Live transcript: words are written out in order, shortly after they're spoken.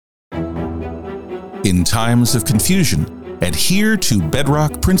In times of confusion, adhere to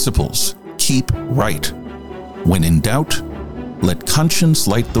bedrock principles. Keep right. When in doubt, let conscience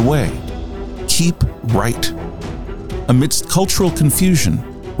light the way. Keep right. Amidst cultural confusion,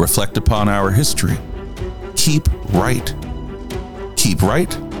 reflect upon our history. Keep right. Keep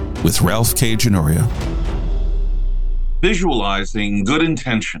right with Ralph K. Janoria. Visualizing good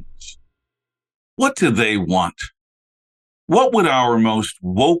intentions. What do they want? What would our most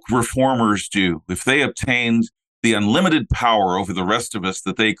woke reformers do if they obtained the unlimited power over the rest of us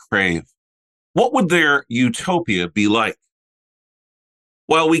that they crave? What would their utopia be like?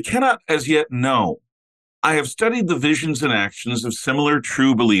 While we cannot as yet know, I have studied the visions and actions of similar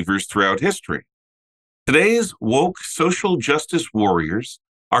true believers throughout history. Today's woke social justice warriors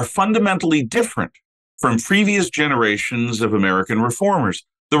are fundamentally different from previous generations of American reformers.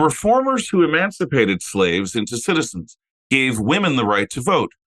 The reformers who emancipated slaves into citizens, gave women the right to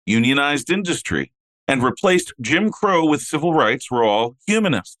vote, unionized industry, and replaced Jim Crow with civil rights were all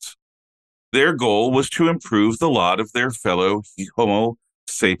humanists. Their goal was to improve the lot of their fellow Homo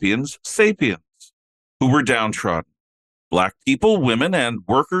sapiens who were downtrodden. Black people, women, and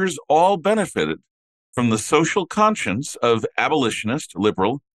workers all benefited from the social conscience of abolitionist,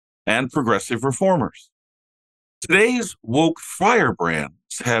 liberal, and progressive reformers. Today's woke firebrands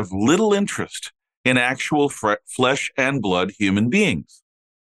have little interest in actual flesh and blood human beings.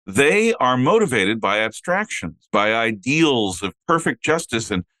 They are motivated by abstractions, by ideals of perfect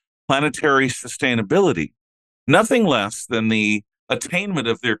justice and planetary sustainability. Nothing less than the attainment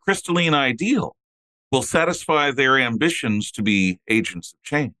of their crystalline ideal will satisfy their ambitions to be agents of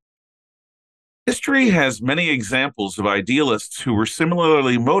change. History has many examples of idealists who were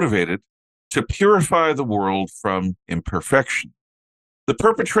similarly motivated to purify the world from imperfection. The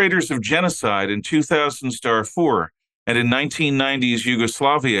perpetrators of genocide in 2000's Darfur and in 1990's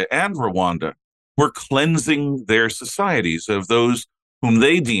Yugoslavia and Rwanda were cleansing their societies of those whom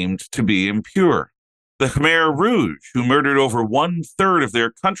they deemed to be impure. The Khmer Rouge, who murdered over 1/3 of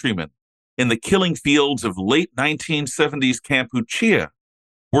their countrymen in the killing fields of late 1970s Kampuchea,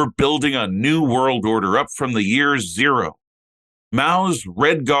 were building a new world order up from the year zero. Mao's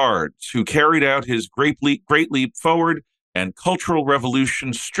Red Guards, who carried out his Great Leap Forward and Cultural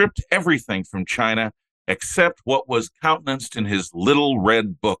Revolution, stripped everything from China except what was countenanced in his little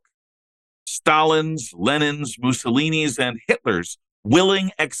red book. Stalin's, Lenin's, Mussolini's, and Hitler's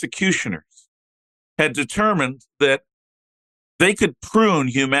willing executioners had determined that they could prune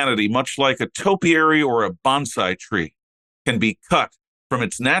humanity much like a topiary or a bonsai tree can be cut from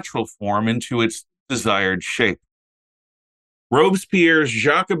its natural form into its desired shape. Robespierre's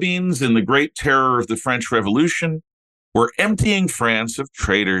Jacobins in the Great Terror of the French Revolution were emptying France of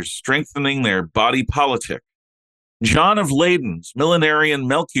traitors, strengthening their body politic. John of Leyden's millenarian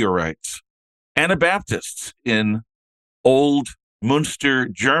Melchiorites, Anabaptists in old Munster,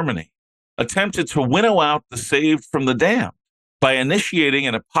 Germany, attempted to winnow out the saved from the damned by initiating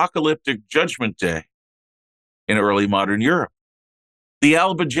an apocalyptic judgment day in early modern Europe. The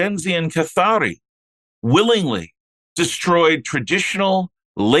Albigensian Cathari willingly destroyed traditional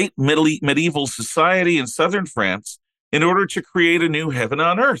late medieval society in southern France in order to create a new heaven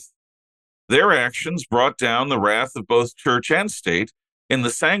on earth. Their actions brought down the wrath of both church and state in the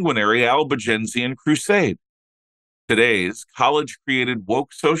sanguinary Albigensian Crusade. Today's college-created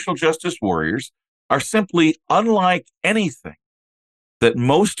woke social justice warriors are simply unlike anything that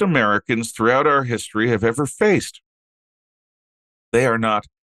most Americans throughout our history have ever faced. They are not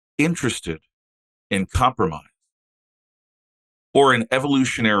interested in compromise or in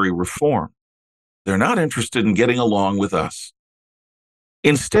evolutionary reform. They're not interested in getting along with us.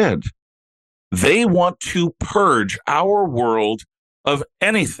 Instead, they want to purge our world of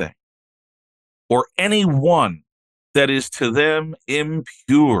anything or anyone that is to them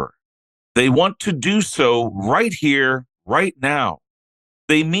impure. They want to do so right here, right now.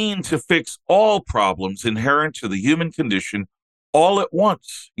 They mean to fix all problems inherent to the human condition all at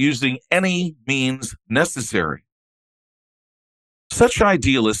once, using any means necessary. Such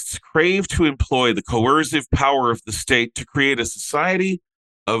idealists crave to employ the coercive power of the state to create a society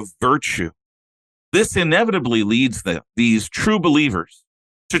of virtue. This inevitably leads these true believers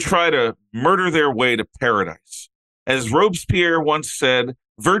to try to murder their way to paradise. As Robespierre once said,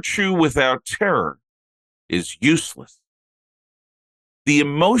 virtue without terror is useless. The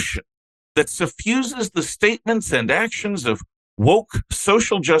emotion that suffuses the statements and actions of woke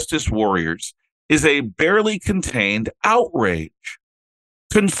social justice warriors is a barely contained outrage.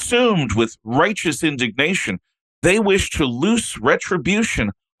 Consumed with righteous indignation, they wish to loose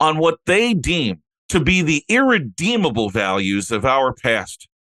retribution on what they deem to be the irredeemable values of our past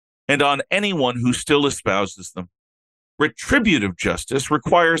and on anyone who still espouses them. Retributive justice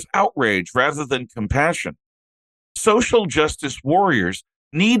requires outrage rather than compassion. Social justice warriors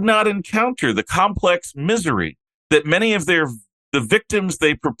need not encounter the complex misery that many of the victims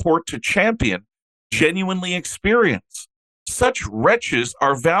they purport to champion genuinely experience. Such wretches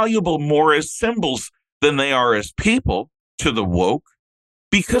are valuable more as symbols than they are as people to the woke.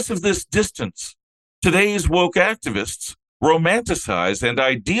 Because of this distance, today's woke activists romanticize and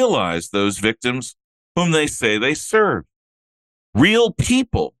idealize those victims whom they say they serve. Real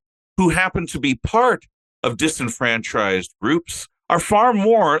people who happen to be part of disenfranchised groups are far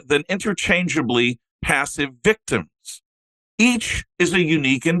more than interchangeably passive victims. Each is a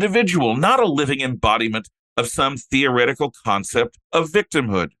unique individual, not a living embodiment of some theoretical concept of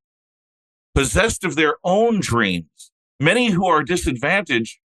victimhood. Possessed of their own dreams, many who are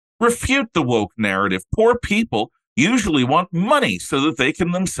disadvantaged refute the woke narrative. Poor people usually want money so that they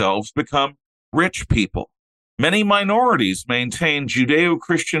can themselves become rich people. Many minorities maintain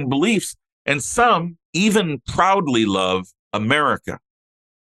Judeo-Christian beliefs, and some even proudly love America.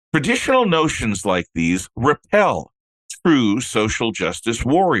 Traditional notions like these repel true social justice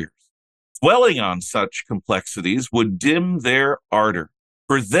warriors. Dwelling on such complexities would dim their ardor.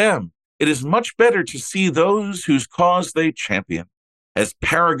 For them, it is much better to see those whose cause they champion as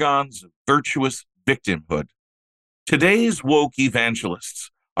paragons of virtuous victimhood. Today's woke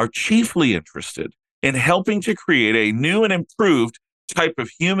evangelists are chiefly interested in helping to create a new and improved type of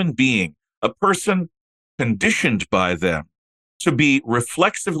human being, a person conditioned by them to be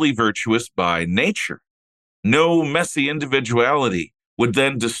reflexively virtuous by nature. No messy individuality would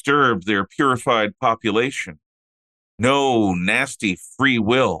then disturb their purified population. No nasty free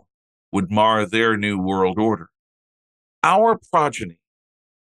will would mar their new world order. Our progeny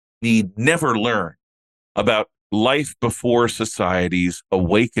need never learn about life before society's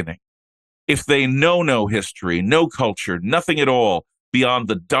awakening. If they know no history, no culture, nothing at all beyond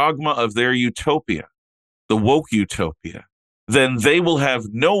the dogma of their utopia, the woke utopia, then they will have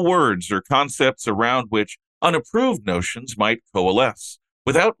no words or concepts around which unapproved notions might coalesce.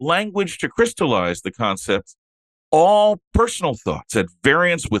 Without language to crystallize the concepts, all personal thoughts at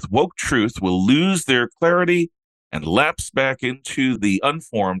variance with woke truth will lose their clarity and lapse back into the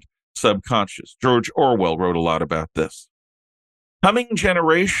unformed subconscious. George Orwell wrote a lot about this. Coming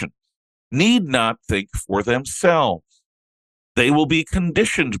generations need not think for themselves. They will be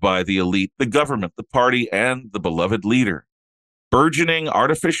conditioned by the elite, the government, the party, and the beloved leader. Burgeoning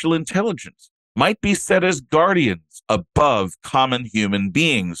artificial intelligence might be set as guardians above common human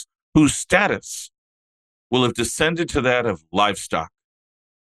beings whose status will have descended to that of livestock.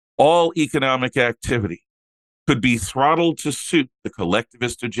 All economic activity could be throttled to suit the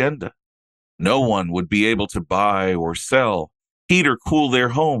collectivist agenda. No one would be able to buy or sell, heat or cool their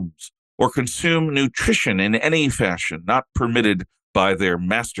homes, or consume nutrition in any fashion not permitted by their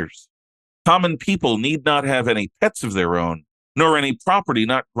masters. Common people need not have any pets of their own, nor any property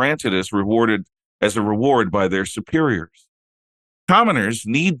not granted as a reward by their superiors. Commoners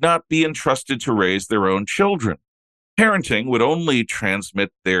need not be entrusted to raise their own children. Parenting would only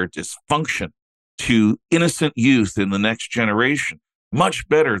transmit their dysfunction to innocent youth in the next generation. Much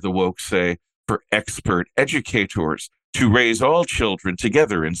better, the woke say, for expert educators to raise all children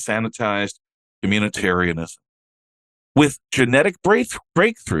together in sanitized communitarianism. With genetic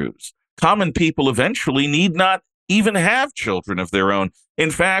breakthroughs, common people eventually need not even have children of their own.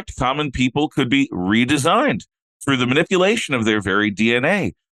 In fact, common people could be redesigned through the manipulation of their very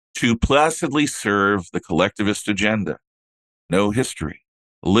DNA to placidly serve the collectivist agenda. No history,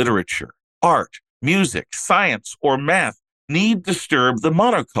 literature, art, music, science, or math need disturb the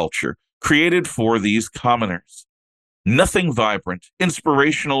monoculture created for these commoners. Nothing vibrant,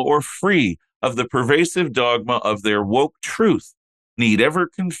 inspirational, or free of the pervasive dogma of their woke truth need ever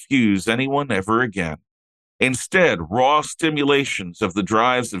confuse anyone ever again. Instead, raw stimulations of the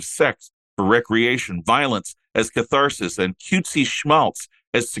drives of sex for recreation, violence as catharsis, and cutesy schmaltz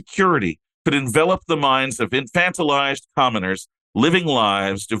as security could envelop the minds of infantilized commoners living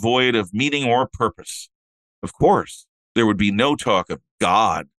lives devoid of meaning or purpose. Of course, there would be no talk of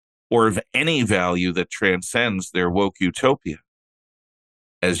God or of any value that transcends their woke utopia.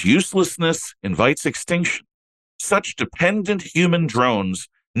 As uselessness invites extinction, such dependent human drones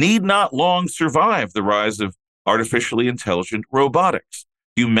need not long survive the rise of artificially intelligent robotics.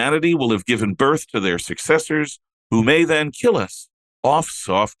 Humanity will have given birth to their successors, who may then kill us off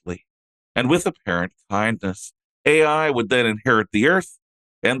softly and with apparent kindness. AI would then inherit the earth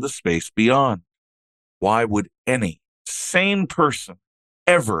and the space beyond. Why would any sane person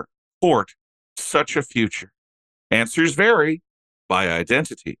ever court such a future? Answers vary by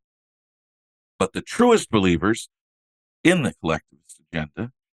identity. But the truest believers in the collectivist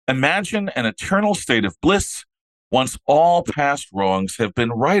agenda imagine an eternal state of bliss once all past wrongs have been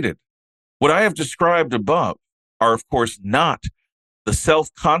righted. What I have described above are, of course, not the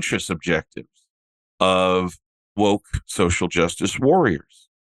self-conscious objectives of woke social justice warriors.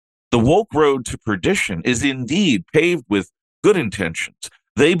 The woke road to perdition is indeed paved with good intentions.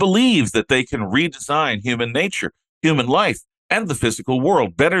 They believe that they can redesign human nature, human life, and the physical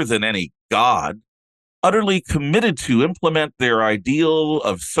world better than any god, utterly committed to implement their ideal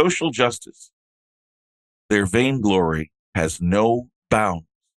of social justice. Their vainglory has no bounds.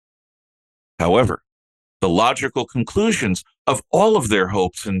 However, the logical conclusions of all of their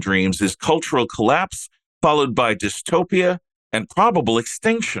hopes and dreams is cultural collapse, followed by dystopia and probable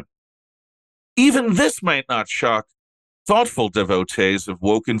extinction. Even this might not shock thoughtful devotees of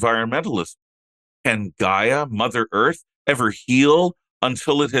woke environmentalism. Can Gaia, Mother Earth, ever heal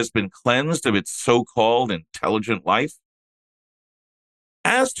until it has been cleansed of its so-called intelligent life?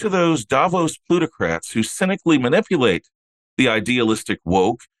 As to those Davos plutocrats who cynically manipulate the idealistic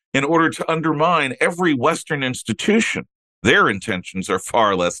woke in order to undermine every Western institution, their intentions are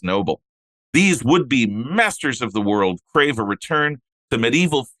far less noble. These would-be masters of the world crave a return to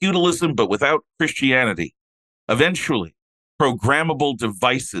medieval feudalism, but without Christianity. Eventually, programmable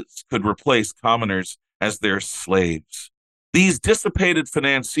devices could replace commoners as their slaves. These dissipated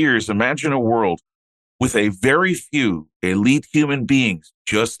financiers imagine a world with a very few elite human beings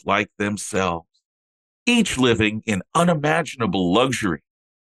just like themselves, each living in unimaginable luxury,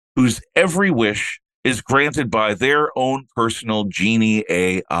 whose every wish is granted by their own personal genie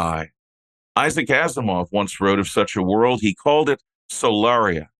AI. Isaac Asimov once wrote of such a world. He called it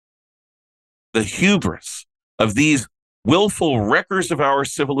Solaria. The hubris of these willful wreckers of our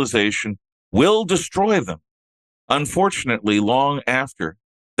civilization will destroy them, unfortunately, long after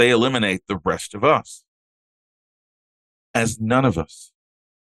they eliminate the rest of us. As none of us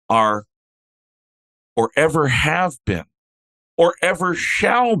are, or ever have been, or ever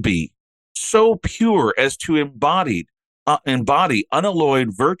shall be, so pure as to embody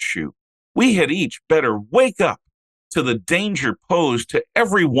unalloyed virtue, we had each better wake up to the danger posed to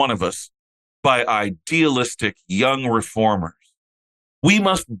every one of us by idealistic young reformers. We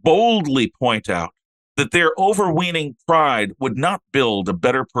must boldly point out that their overweening pride would not build a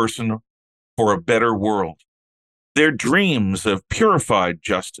better person for a better world. Their dreams of purified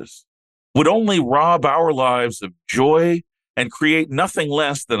justice would only rob our lives of joy and create nothing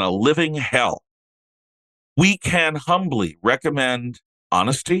less than a living hell. We can humbly recommend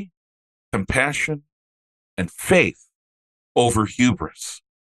honesty, compassion, and faith over hubris.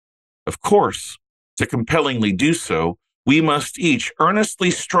 Of course, to compellingly do so, we must each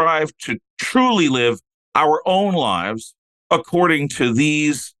earnestly strive to truly live our own lives according to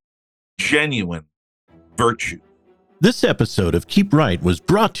these genuine virtues. This episode of Keep Right was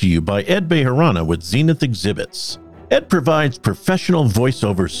brought to you by Ed Bejarana with Zenith Exhibits. Ed provides professional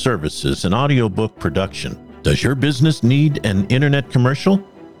voiceover services and audiobook production. Does your business need an internet commercial?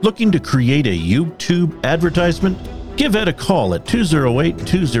 Looking to create a YouTube advertisement? Give Ed a call at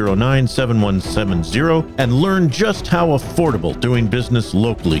 208-209-7170 and learn just how affordable doing business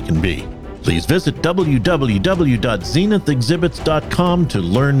locally can be. Please visit www.zenithexhibits.com to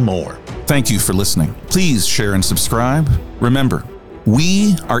learn more. Thank you for listening. Please share and subscribe. Remember,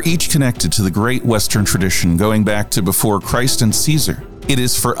 we are each connected to the great Western tradition going back to before Christ and Caesar. It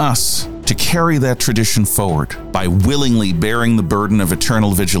is for us to carry that tradition forward by willingly bearing the burden of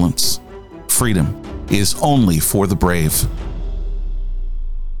eternal vigilance. Freedom is only for the brave.